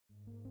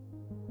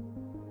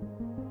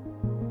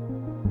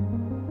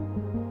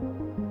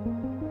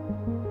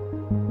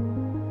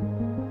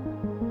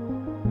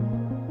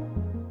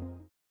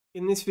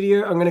this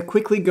video, I'm going to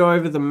quickly go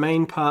over the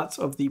main parts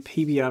of the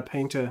PBR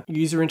Painter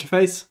user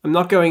interface. I'm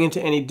not going into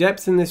any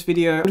depth in this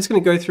video. I'm just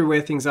going to go through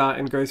where things are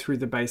and go through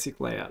the basic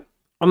layout.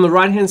 On the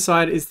right hand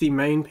side is the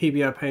main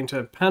PBR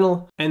Painter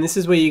panel, and this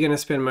is where you're going to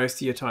spend most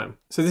of your time.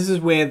 So this is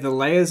where the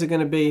layers are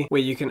going to be,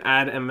 where you can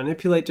add and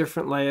manipulate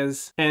different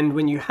layers. And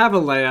when you have a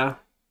layer,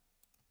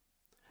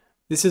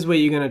 this is where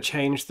you're going to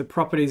change the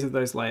properties of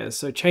those layers.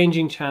 So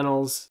changing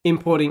channels,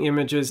 importing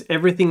images,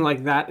 everything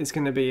like that is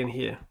going to be in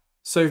here.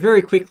 So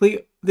very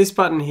quickly, this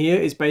button here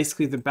is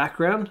basically the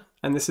background,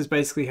 and this is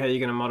basically how you're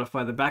going to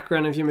modify the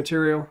background of your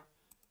material.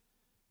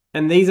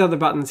 And these other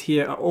buttons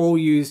here are all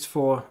used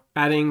for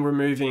adding,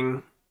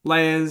 removing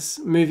layers,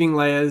 moving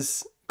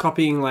layers,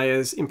 copying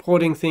layers,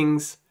 importing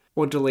things,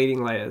 or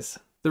deleting layers.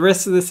 The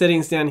rest of the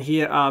settings down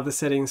here are the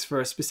settings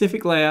for a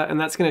specific layer, and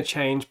that's going to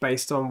change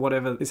based on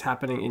whatever is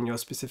happening in your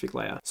specific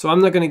layer. So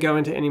I'm not going to go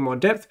into any more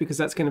depth because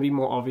that's going to be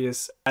more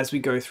obvious as we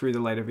go through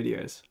the later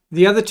videos.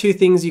 The other two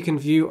things you can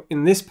view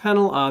in this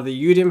panel are the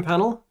UDIM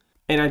panel,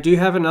 and I do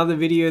have another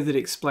video that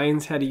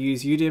explains how to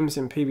use UDIMs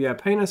in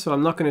PBR Painter, so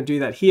I'm not going to do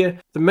that here.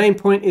 The main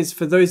point is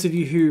for those of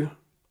you who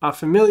are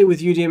familiar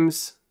with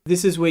UDIMs,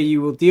 this is where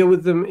you will deal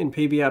with them in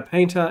PBR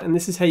Painter, and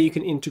this is how you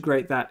can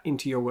integrate that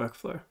into your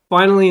workflow.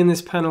 Finally, in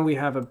this panel, we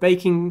have a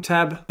baking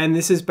tab, and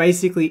this is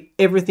basically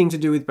everything to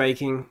do with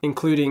baking,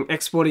 including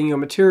exporting your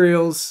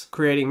materials,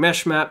 creating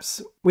mesh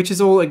maps, which is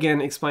all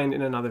again explained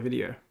in another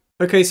video.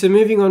 Okay, so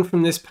moving on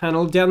from this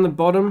panel, down the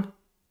bottom,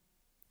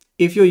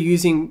 if you're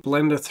using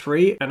Blender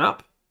 3 and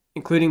up,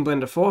 including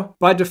Blender 4,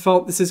 by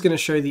default, this is going to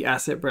show the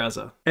asset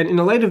browser. And in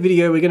a later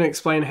video, we're going to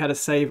explain how to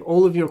save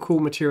all of your cool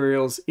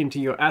materials into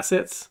your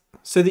assets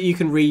so that you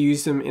can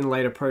reuse them in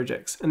later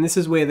projects. And this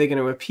is where they're going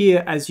to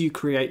appear as you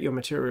create your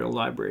material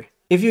library.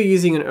 If you're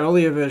using an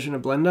earlier version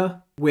of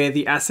Blender where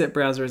the asset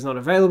browser is not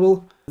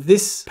available,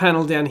 this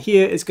panel down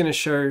here is going to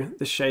show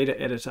the shader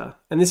editor.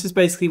 And this is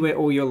basically where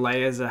all your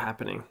layers are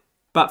happening.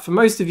 But for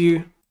most of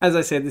you, as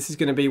I said, this is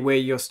going to be where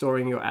you're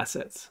storing your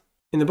assets.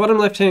 In the bottom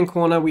left-hand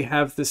corner, we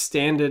have the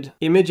standard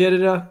image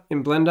editor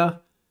in Blender.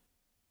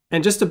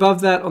 And just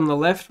above that on the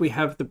left, we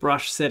have the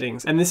brush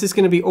settings. And this is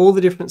going to be all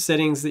the different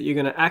settings that you're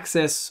going to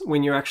access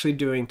when you're actually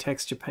doing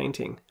texture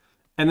painting.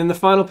 And then the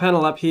final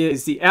panel up here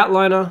is the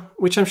outliner,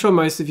 which I'm sure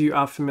most of you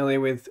are familiar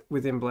with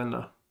within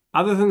Blender.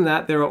 Other than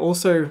that, there are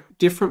also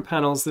different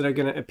panels that are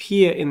going to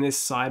appear in this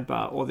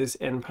sidebar or this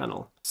end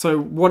panel. So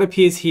what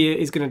appears here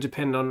is going to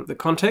depend on the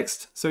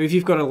context. So if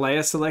you've got a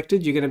layer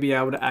selected, you're going to be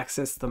able to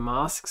access the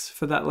masks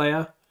for that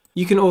layer.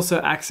 You can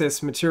also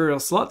access material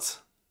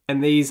slots,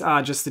 and these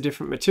are just the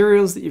different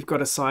materials that you've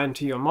got assigned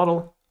to your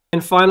model.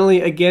 And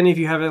finally, again, if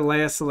you have a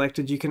layer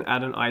selected, you can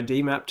add an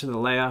ID map to the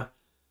layer,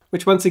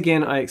 which once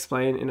again, I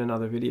explain in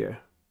another video.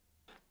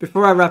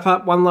 Before I wrap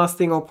up, one last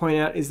thing I'll point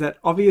out is that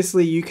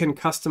obviously you can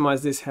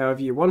customize this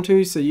however you want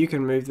to, so you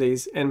can move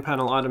these end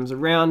panel items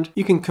around.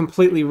 You can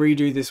completely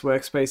redo this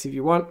workspace if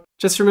you want.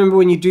 Just remember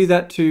when you do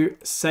that to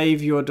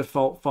save your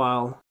default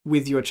file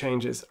with your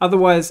changes.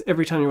 Otherwise,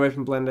 every time you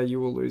open Blender, you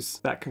will lose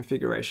that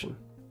configuration.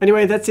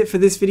 Anyway, that's it for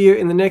this video.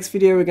 In the next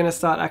video, we're going to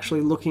start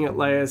actually looking at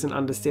layers and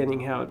understanding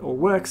how it all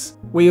works,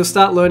 where you'll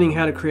start learning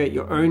how to create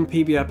your own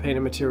PBR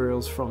Painter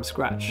materials from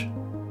scratch.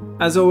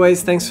 As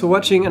always, thanks for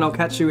watching, and I'll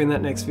catch you in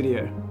that next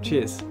video.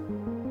 Cheers.